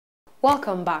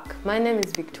Welcome back. My name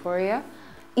is Victoria.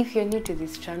 If you're new to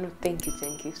this channel, thank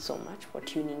you so much for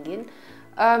tuning in.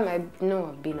 I know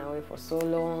I've been away for so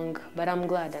long, but I'm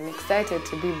glad and excited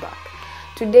to be back.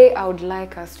 Today, I would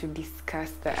like us to discuss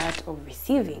the art of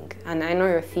receiving. And I know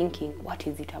you're thinking, what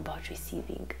is it about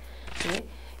receiving?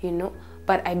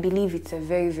 But I believe it's a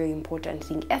very important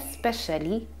thing,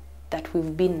 especially that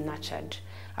we've been nurtured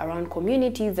around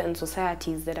communities and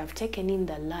societies that have taken in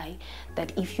the lie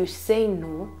that if you say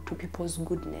no to people's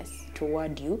goodness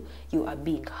toward you, you are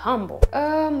being humble.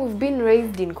 We've been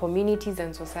raised in communities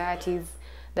and societies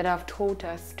that have taught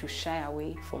us to shy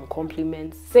away from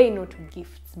compliments, say no to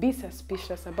gifts, be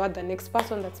suspicious about the next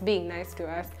person that's being nice to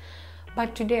us.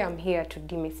 But today I'm here to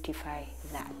demystify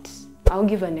that. I'll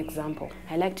give an example.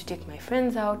 I like to take my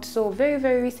friends out. So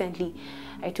very recently,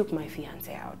 I took my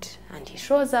fiance out and he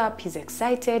shows up, he's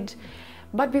excited.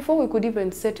 But before we could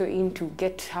even settle in to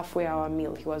get halfway our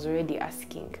meal, he was already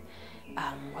asking,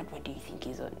 what do you think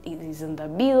is on the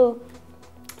bill?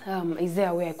 Is there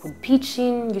a way I could pitch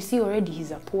in? You see, already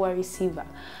he's a poor receiver.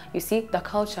 You see, the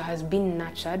culture has been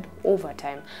nurtured over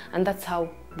time, and that's how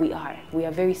we are. We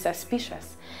are very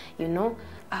suspicious,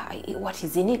 what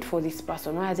is in it for this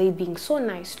person? Why are they being so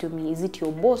nice to me? Is it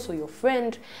your boss or your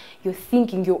friend? You're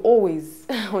thinking, you're always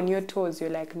on your toes. You're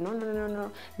like,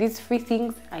 no. These three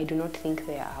things, I do not think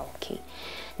they are okay.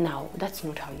 Now, that's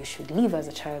not how you should live as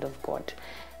a child of God.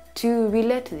 To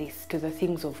relate this to the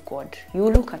things of God, you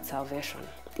look at salvation.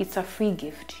 It's a free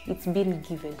gift. It's been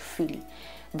given freely,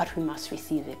 but we must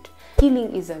receive it.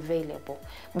 Healing is available,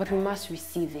 but we must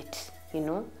receive it,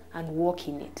 and walk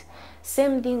in it.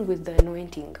 Same thing with the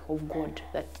anointing of God,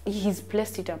 that He's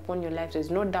placed it upon your life. There's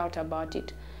no doubt about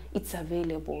it. It's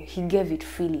available. He gave it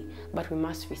freely, but we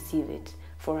must receive it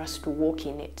for us to walk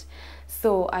in it.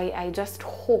 So I just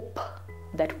hope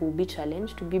that we'll be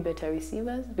challenged to be better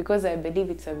receivers, because I believe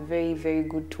it's a very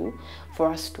good tool for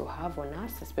us to have on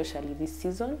us, especially this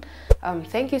season.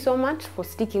 Thank you so much for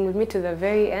sticking with me to the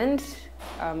very end.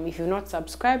 If you've not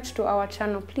subscribed to our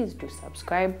channel, please do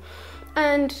subscribe.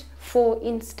 And for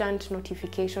instant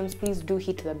notifications, please do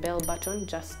hit the bell button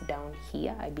just down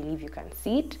here. I believe you can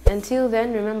see it. Until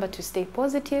then, remember to stay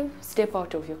positive, step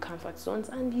out of your comfort zones,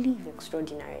 and live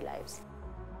extraordinary lives.